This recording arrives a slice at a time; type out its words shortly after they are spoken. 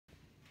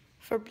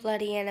For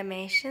bloody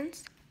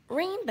animations,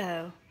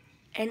 rainbow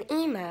and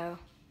emo.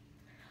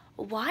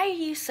 Why are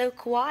you so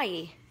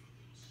kawaii?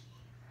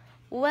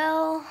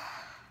 Well,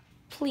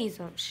 please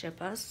don't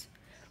ship us.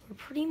 We're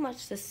pretty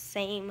much the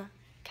same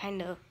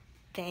kind of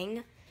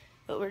thing,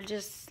 but we're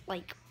just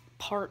like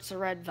parts of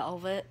red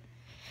velvet,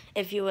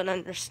 if you would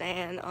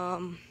understand.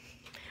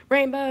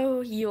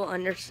 Rainbow, you'll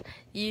understand.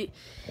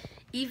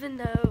 Even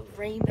though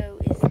Rainbow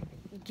is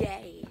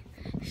gay,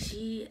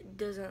 she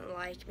doesn't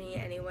like me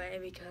anyway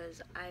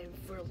because I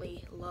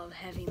really love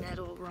heavy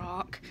metal,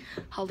 rock,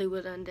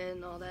 Hollywood Undead,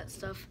 and all that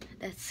stuff.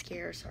 That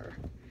scares her.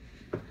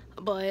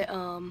 But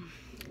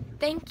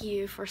thank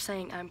you for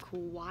saying I'm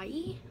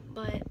kawaii,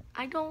 but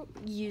I don't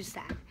use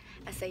that.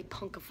 I say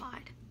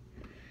punkified.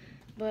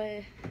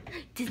 But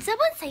Did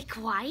someone say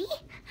kawaii?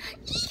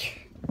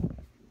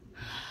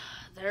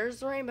 there's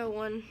the rainbow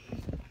one.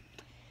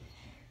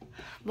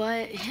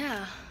 But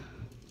yeah,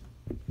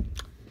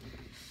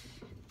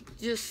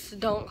 just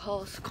don't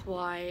call us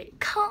kawaii.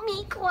 Call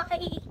me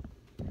kawaii.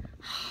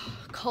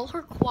 Call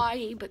her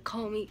kawaii, but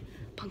call me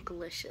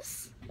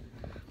punkalicious,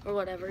 or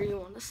whatever you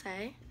want to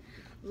say.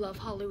 Love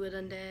Hollywood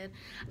Undead.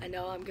 I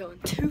know I'm going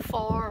too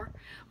far.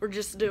 We're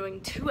just doing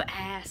to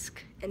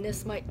ask, and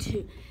this might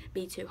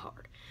be too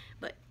hard,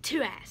 but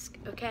to ask,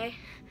 okay?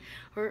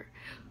 We're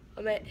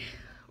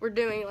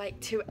doing like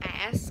to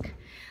ask,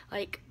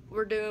 like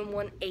we're doing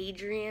one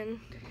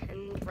Adrian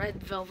and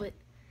Red Velvet.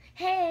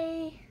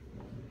 Hey,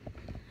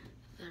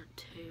 they're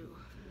two.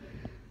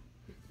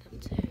 Them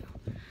two.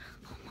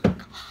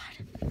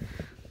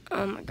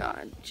 Oh my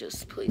God,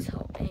 just please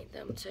help me.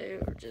 Them two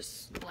are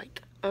just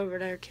like over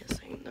there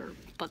kissing their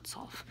butts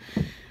off.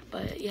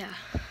 But yeah,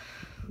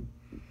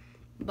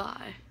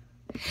 bye.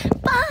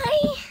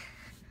 Bye.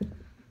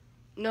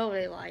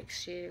 Nobody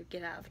likes you.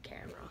 Get out of the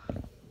camera.